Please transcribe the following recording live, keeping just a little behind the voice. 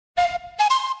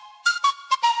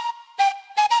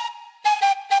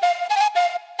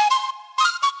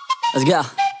Let's go.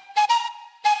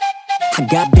 I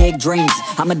got big dreams,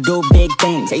 I'ma do big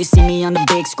things. Yeah, you see me on the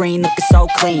big screen looking so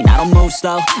clean. I don't move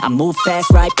slow, I move fast,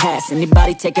 right past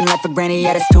anybody taking life for granted,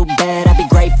 yeah, that's too bad. I'd be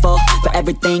grateful for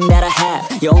everything that I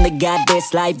have. You only got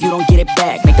this life, you don't get it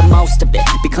back. Make the most of it,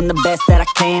 become the best that I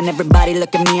can. Everybody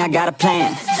look at me, I got a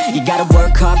plan. You gotta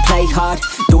work hard, play hard,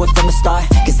 do it from the start.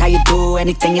 Cause how you do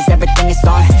anything is everything you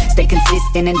start. Stay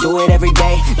consistent and do it every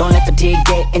day. Don't let fatigue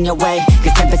get in your way.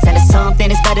 Cause 10% of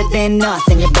something is better than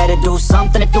nothing. You better do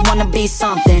something if you wanna be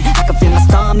something. I can feel my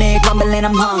stomach rumbling,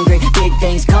 I'm hungry. Big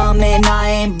things coming, I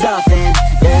ain't bluffing,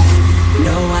 yeah.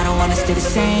 No, I don't wanna stay the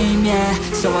same, yeah.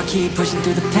 So I keep pushing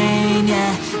through the pain,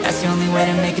 yeah. That's the only way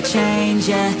to make a change,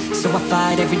 yeah. So I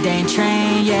fight every day and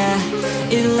train, yeah.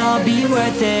 It'll all be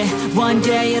worth it. One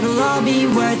day it'll all be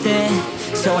worth it.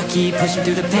 So I keep pushing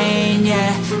through the pain,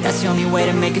 yeah. That's the only way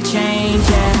to make a change,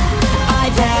 yeah.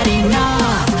 I've had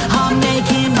enough, I'm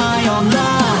making my own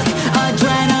luck.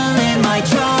 Adrenaline, my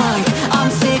drug, I'm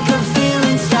sick of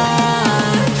feeling stuck.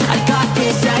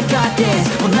 I got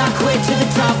this, will not quit to the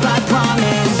top, I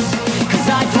promise. Cause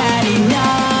I've had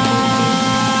enough.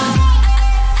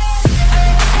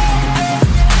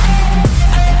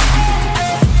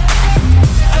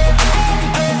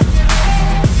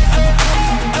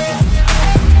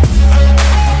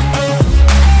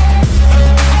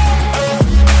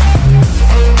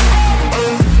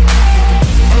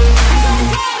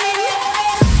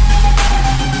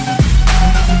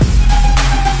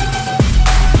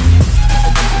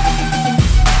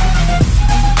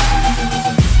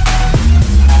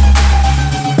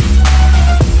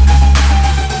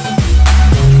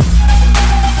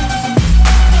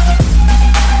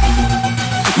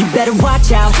 Better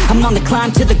watch out, I'm on the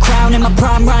climb to the crown. In my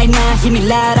prime right now, hear me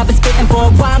loud, I've been spitting for a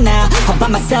while now. All by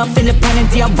myself, independent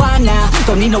DIY now.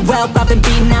 Don't need no help, I've been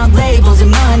beating out labels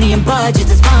and money and budgets,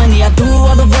 it's funny. I do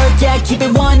all the work, yeah, keep it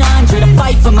 100. I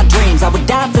fight for my dreams, I would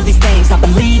die for these things. I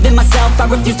believe in myself, I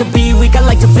refuse to be weak, I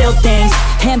like to build things.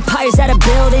 Empires out of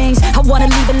buildings, I wanna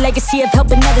leave a legacy of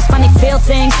helping others find they feel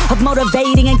things. Of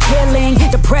motivating and killing,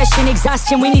 depression,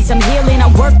 exhaustion, we need some healing. I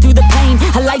work through the pain,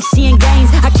 I like seeing gains.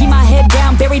 I keep my head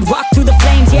down, buried, walk through the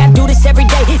flames. Yeah, I do this every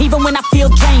day, even when I feel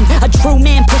drained. A true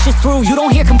man pushes through, you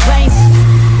don't hear complaints.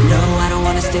 No, I don't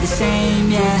wanna stay the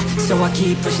same, yeah. So I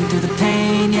keep pushing through the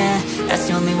pain, yeah. That's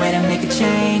the only way to make a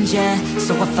change, yeah.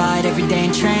 So I fight every day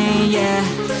and train, yeah.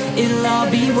 It'll all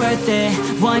be worth it.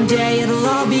 One day it'll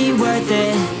all be worth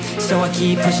it. So I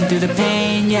keep pushing through the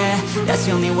pain, yeah. That's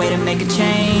the only way to make a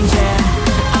change, yeah.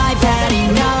 I've had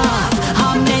enough,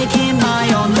 I'm making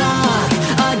my own life.